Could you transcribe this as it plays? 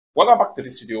Welcome back to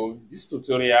this video. This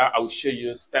tutorial, I will show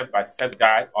you step-by-step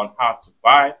guide on how to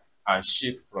buy and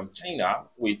ship from China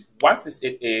with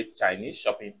 1688 Chinese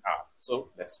shopping app. So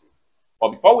let's go.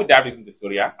 But before we dive into the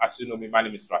tutorial, as you know me, my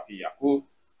name is Rafi Yaku.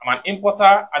 I'm an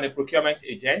importer and a procurement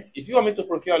agent. If you want me to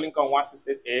procure link on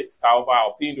 1688, Taobao,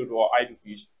 or Pinduoduo, or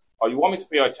Idofish, or you want me to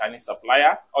pay your Chinese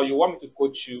supplier, or you want me to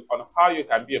coach you on how you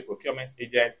can be a procurement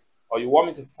agent, or you want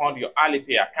me to fund your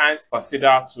Alipay account,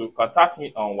 consider to contact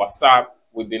me on WhatsApp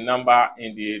with the number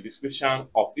in the description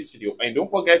of this video. And don't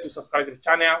forget to subscribe to the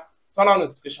channel, turn on the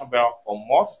notification bell for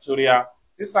more tutorial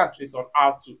tips and tricks on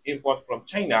how to import from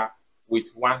China with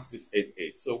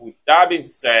 1688. So with that being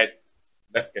said,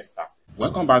 let's get started.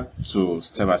 Welcome back to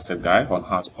step-by-step guide on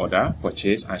how to order,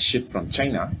 purchase, and ship from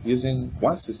China using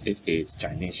 1688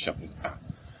 Chinese shopping app.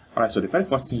 Alright, so the very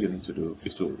first thing you need to do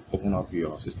is to open up your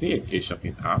 1688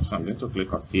 shopping app. So I'm going to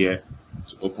click on here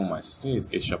to open my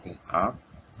 1688 shopping app.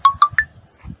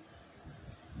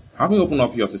 Having opened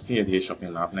up your 1688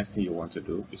 shopping app, next thing you want to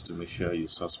do is to make sure you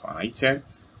search for an item.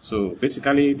 So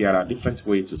basically, there are different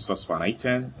ways to search for an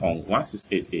item on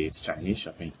 1688 Chinese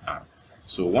shopping app.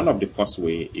 So one of the first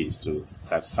way is to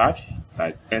type search,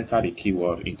 like enter the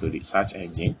keyword into the search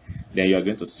engine. Then you are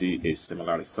going to see a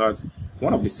similar result.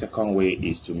 One of the second way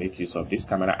is to make use of this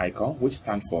camera icon, which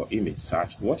stands for image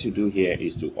search. What you do here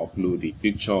is to upload the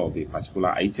picture of a particular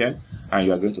item, and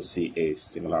you are going to see a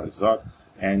similar result.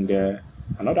 And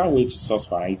another way to source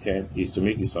for an item is to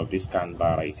make use of this scan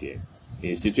bar right here.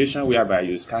 In a situation whereby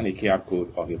you scan a QR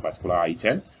code of a particular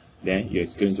item, then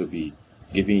it's going to be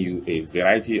giving you a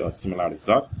variety of similar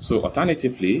results. So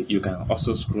alternatively, you can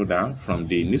also scroll down from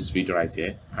the newsfeed right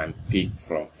here and pick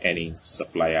from any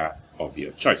supplier of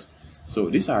your choice. So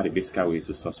these are the basic ways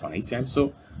to source for an item.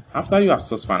 So after you have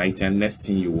sourced for an item, next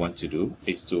thing you want to do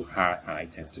is to add an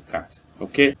item to cart.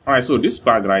 Okay. All right. So this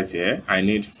bag right here, I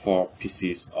need 4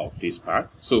 pieces of this bag.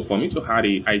 So for me to add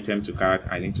the item to cart,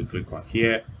 I need to click on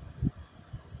here.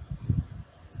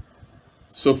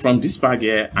 So from this bag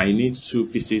here, I need 2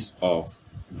 pieces of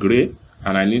gray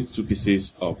and I need 2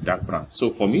 pieces of dark brown. So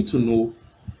for me to know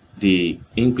the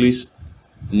English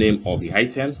name of the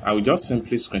items, I will just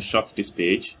simply screenshot this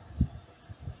page.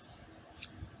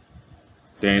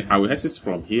 Then I will exit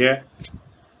from here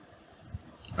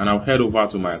and I'll head over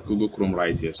to my Google Chrome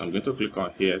right here. So I'm going to click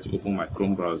on here to open my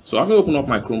Chrome browser. So having opened up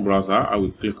my Chrome browser, I will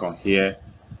click on here.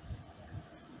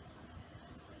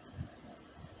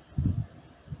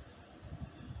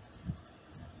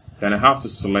 Then I have to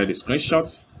select the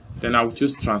screenshot. Then I will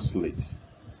choose translate.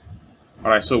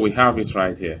 Alright, so we have it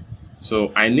right here.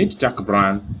 So I need dark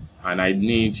brown and I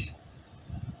need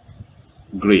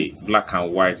gray, black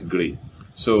and white gray.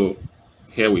 So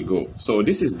here we go. So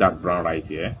this is dark brown right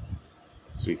here.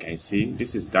 So you can see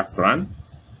this is dark brown.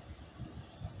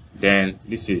 Then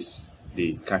this is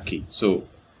the khaki. So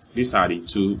these are the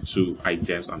two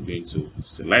items I'm going to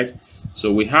select.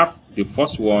 So we have the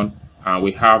first one and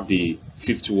we have the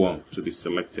 51 to be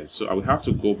selected. So I will have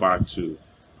to go back to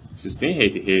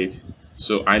 1688.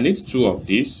 So I need 2 of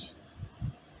these.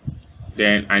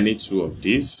 Then I need 2 of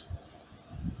these.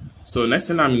 So next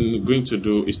thing I'm going to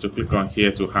do is to click on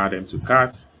here to add them to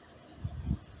cart.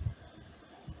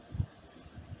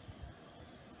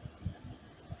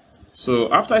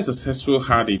 So after I successfully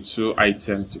add the 2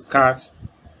 items to cart,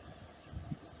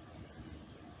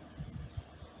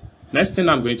 next thing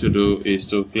I'm going to do is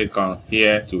to click on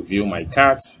here to view my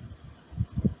cart.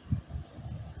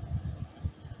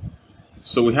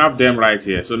 So we have them right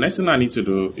here. So next thing I need to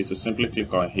do is to simply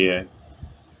click on here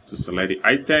to select the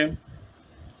item.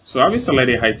 So having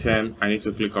selected the item, I need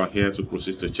to click on here to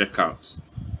proceed to checkout.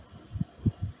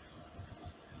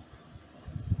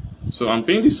 So I'm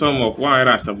paying the sum of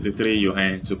 173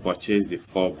 yuan to purchase the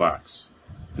 4 bags.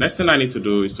 Next thing I need to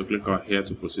do is to click on here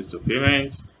to proceed to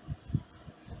payment.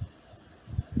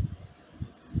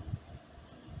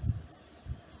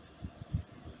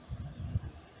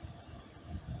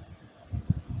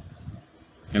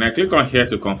 And I click on here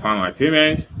to confirm my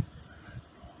payment.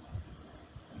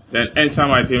 Then enter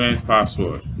my payment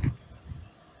password.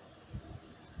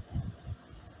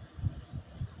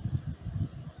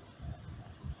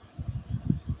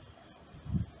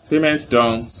 Payment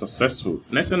done, successful.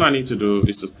 Next thing I need to do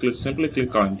is to simply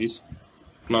click on this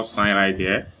plus sign right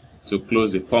here to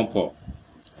close the pop-up.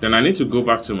 Then I need to go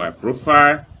back to my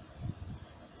profile.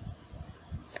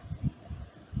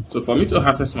 So for me to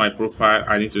access my profile,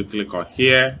 I need to click on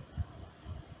here.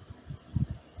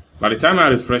 By the time I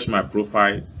refresh my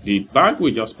profile, the bag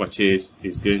we just purchased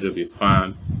is going to be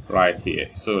found right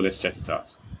here. So let's check it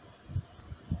out.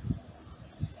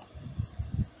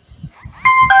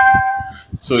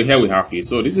 So here we have it.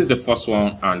 So this is the first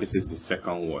one and this is the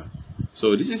second one.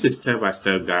 So this is a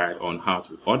step-by-step guide on how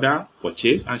to order,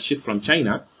 purchase and ship from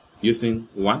China using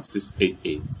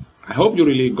 1688. I hope you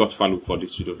really got value for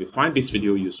this video. If you find this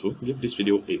video useful, give this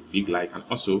video a big like, and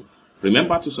also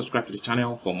remember to subscribe to the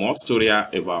channel for more tutorial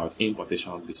about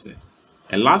importation business.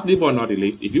 And lastly but not the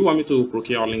least, if you want me to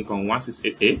procure a link on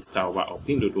 1688, Taobao or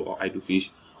Pinduoduo or Idofish,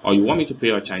 or you want me to pay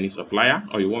a Chinese supplier,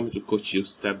 or you want me to coach you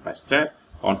step by step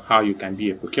on how you can be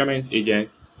a procurement agent,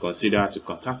 consider to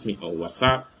contact me on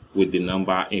WhatsApp with the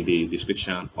number in the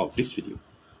description of this video.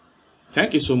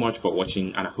 Thank you so much for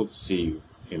watching, and I hope to see you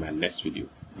in my next video.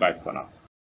 Bye for now.